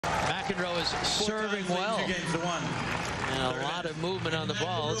McEnroe is serving well. And a lot of movement on the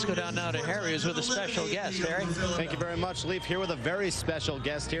ball. Let's go down now to Harry, who's with a special guest. Harry? Thank you very much, Leaf. Here with a very special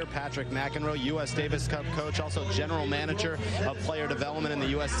guest here, Patrick McEnroe, U.S. Davis Cup coach, also general manager of player development in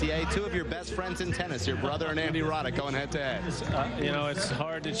the USCA. Two of your best friends in tennis, your brother and Andy Roddick, going head-to-head. You know, it's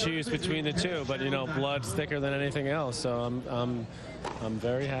hard to choose between the two, but, you know, blood's thicker than anything else. So I'm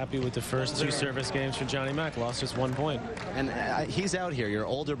very happy with the first two service games for Johnny Mac. Lost just 1 point. And he's out here. Your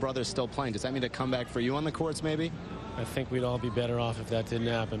older brother's still playing. Does that mean a comeback for you on the courts, maybe? I think we'd all be better off if that didn't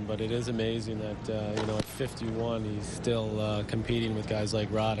happen, but it is amazing that, you know, at 51, he's still competing with guys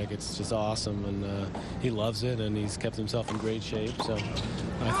like Roddick. It's just awesome, and he loves it, and he's kept himself in great shape. So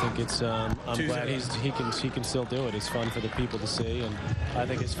I think it's, I'm glad he can still do it. It's fun for the people to see, and I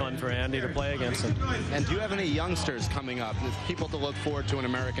think it's fun for Andy to play against him. And do you have any youngsters coming up, people to look forward to in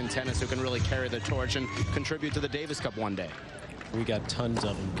American tennis who can really carry the torch and contribute to the Davis Cup one day? We got tons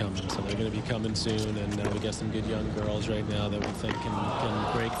of them coming, so they're going to be coming soon, and we got some good young girls right now that we think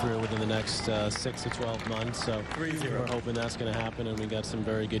can break through within the next 6 to 12 months. So we're hoping that's going to happen, and we got some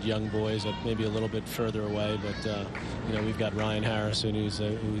very good young boys that maybe a little bit further away, but you know, we've got Ryan Harrison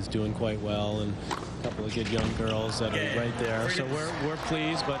who's doing quite well, and a couple of good young girls that are right there. So we're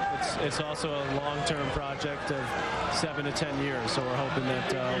pleased, but it's also a long-term project of 7 to 10 years. So we're hoping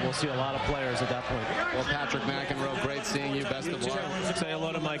that we'll see a lot of players at that point. Well, Patrick McEnroe, great seeing you. Best of luck. Say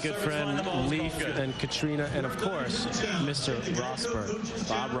hello to my good friend Leaf and Katrina, and of course, Mr. Rosberg.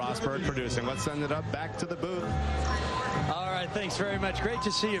 Bob Rosberg producing. Let's send it up back to the booth. All right, thanks very much. Great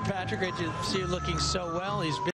to see you, Patrick. Great to see you looking so well. He's been